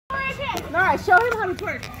Nora, show him how to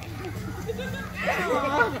twerk.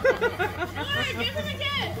 Nora, give him a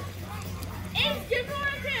kiss. Ace, give Nora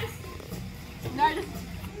a kiss. Nora, just...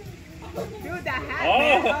 Dude, that hat. Oh.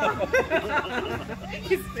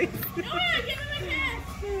 His face. Nora, give him a kiss.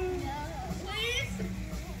 Please.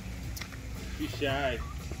 He's shy.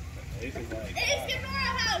 Ace is like, Ace, give Nora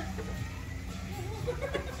a hug.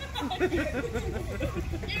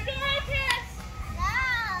 Give Nora a kiss.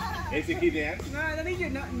 Ace, can you dance? No, I don't need your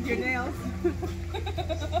nails.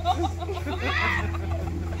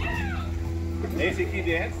 Ace, can you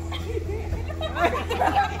dance?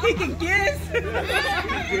 He can kiss.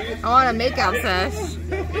 I want a makeout sesh.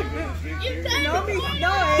 You've done No, it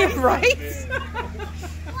no, before. Right?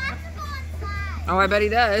 Oh, I bet he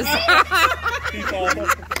does. He's all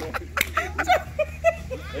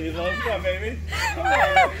He's all, come on, baby. Come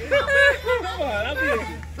on, I'll be...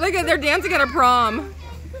 Look at, they're dancing at a prom.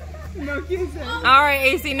 No kisses. All right,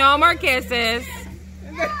 AC, no more kisses.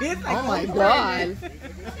 Oh my God.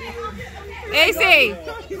 AC.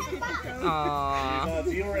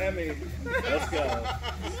 Aww. You or Emmy. Let's go.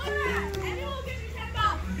 Emmy will give you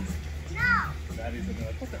 $10. Maddie's in there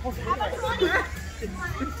like, what the hell's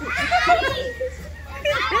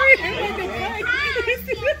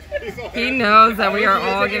He knows that we are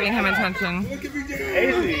all giving him attention. Ace,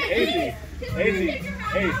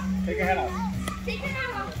 take your hat off. Take your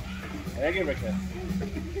hat off. I give her a kiss.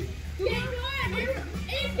 Take Nora.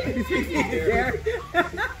 Ace, give her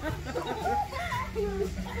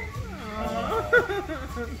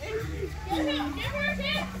a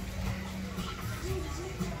kiss.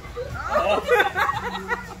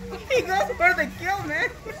 He goes for the kill, man.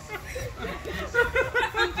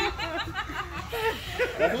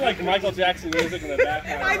 That's like Michael Jackson music in the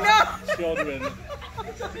background. I know. Children.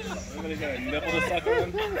 Everybody's got a nipple to suck on.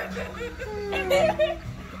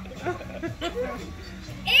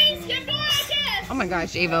 Ace, give Nora a kiss. Oh my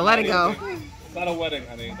gosh, Ava, let it go. It's not a wedding,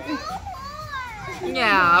 honey.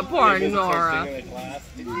 Yeah, poor Kids are Nora. singing in class.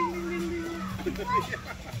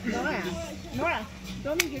 Nora,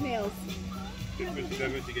 don't need your nails. She does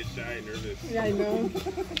when she gets shy and nervous. Yeah, I know.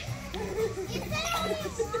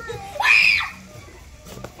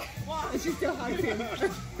 She's still hugging him.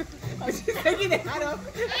 Oh, she's taking the hat off.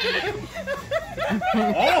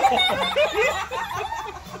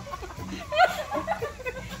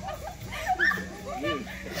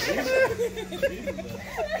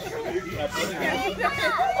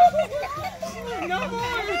 No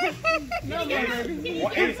more. No more, baby.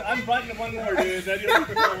 Ace, unbutton one more, dude. Then you'll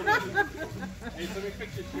be cold. Ace, let me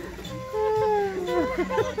fix your shirt.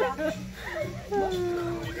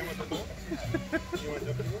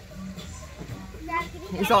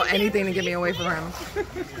 He saw anything to get me away from him.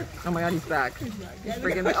 Oh my God, he's back. He's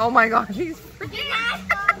freaking. Oh my God, he's freaking.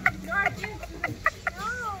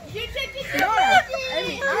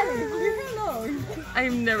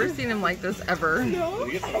 I've never seen him like this ever. No.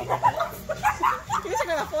 He's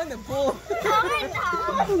gonna fall in the pool.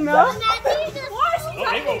 No.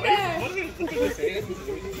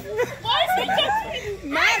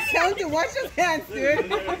 Matt, tell him to wash his hands, dude.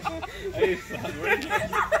 Hey, son,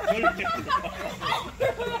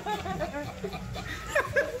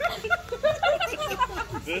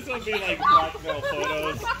 this would be like blackmail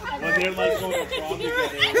photos when they're like going to prom together.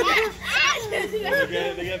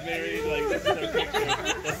 They get married, like this is their picture.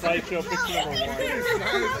 The slideshow picture number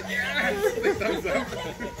 1. Thumbs up.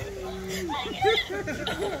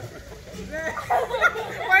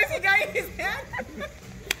 Why is he got in his hand?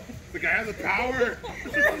 The guy has the power. Oh,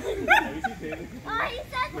 he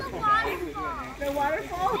said the waterfall. The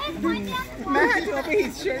waterfall? Matt had to open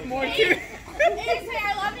his shirt more too. Ace,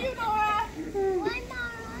 I love you, Nora.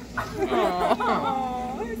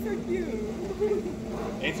 Oh, that's so cute.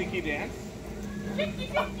 Ace, can you dance? Chicky.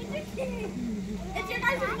 It's your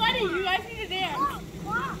guys' wedding. You guys need to dance.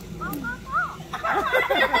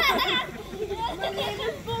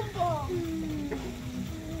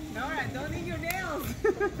 Nora, don't eat your nails.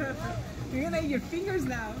 You're gonna eat your fingers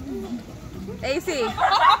now. AC.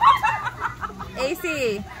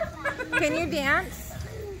 AC. Can you dance?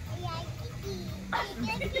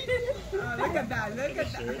 Oh, look at that. Look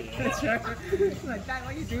at that. That's right. Like that,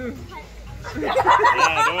 what you do? Yeah,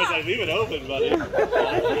 no one's like, leave it open, buddy.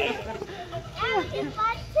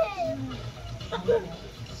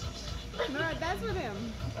 Nora, dance with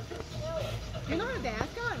him. You know how to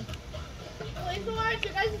dance? Come on. Please go watch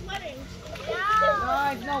your guys' wedding. No,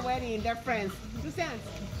 it's no wedding. They're friends. Just dance.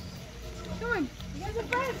 Come on. You guys are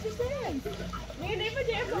friends. Just dance. Me and Ava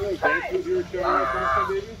dance all Remember the those dance time. moves you were showing us last time,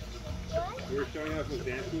 baby? You were showing us those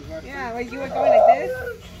dance moves last time? Yeah, like you were going like this.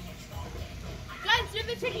 Guys, do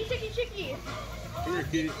the chicky. Come here,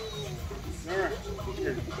 kitty. Nora.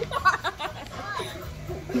 Here.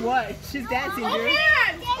 What? She's dancing, Hold dude.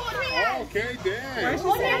 hands! Hold hands! Oh, okay, dance.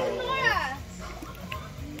 Hold hands with Nora!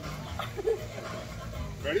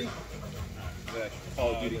 Ready? The Call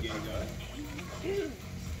of Duty game guy.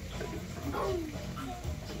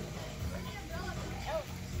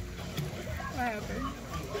 What happened?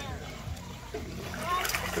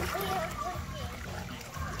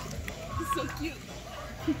 He's so cute.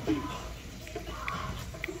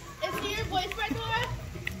 Is he your boyfriend, Nora?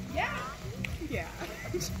 Yeah. Yeah.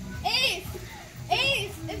 Ace!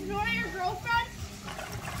 Ace! Is Nora your girlfriend?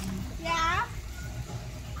 Yeah?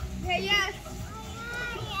 Okay, yes.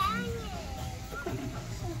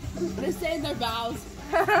 They're saying their vows.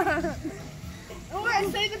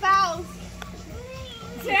 Nora, say the vows.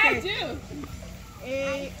 Say I do.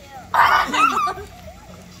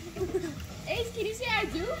 Ace, can you say I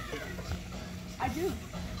do? I do.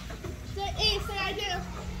 Say Ace, say I do.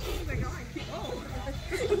 She's like, oh, I keep. Oh.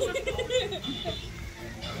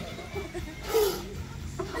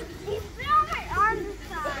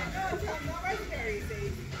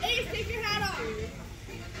 Ace, take your hat off.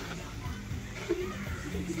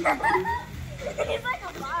 He's like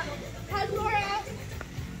a bottle. Hug Nora.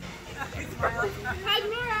 Hug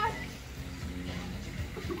Nora.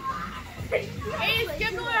 Ace,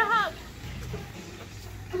 give Nora a hug.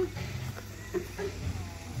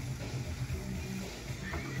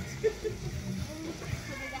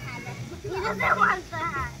 He doesn't want the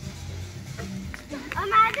hat.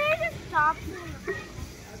 Imagine he just stops.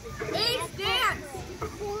 Ace, dance.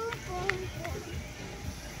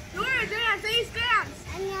 Nora, dance. Ace, dance.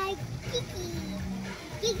 I'm like, Kiki.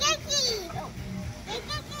 Kiki. Oh.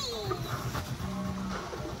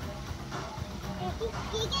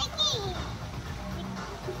 Kiki.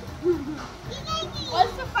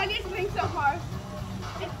 What's the funniest thing so far?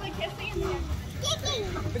 It's the kissing and the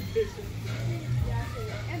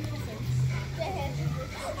and kissing.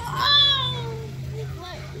 Oh!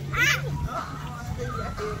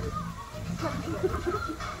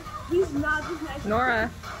 He's not this nice.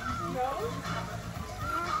 Nora. No?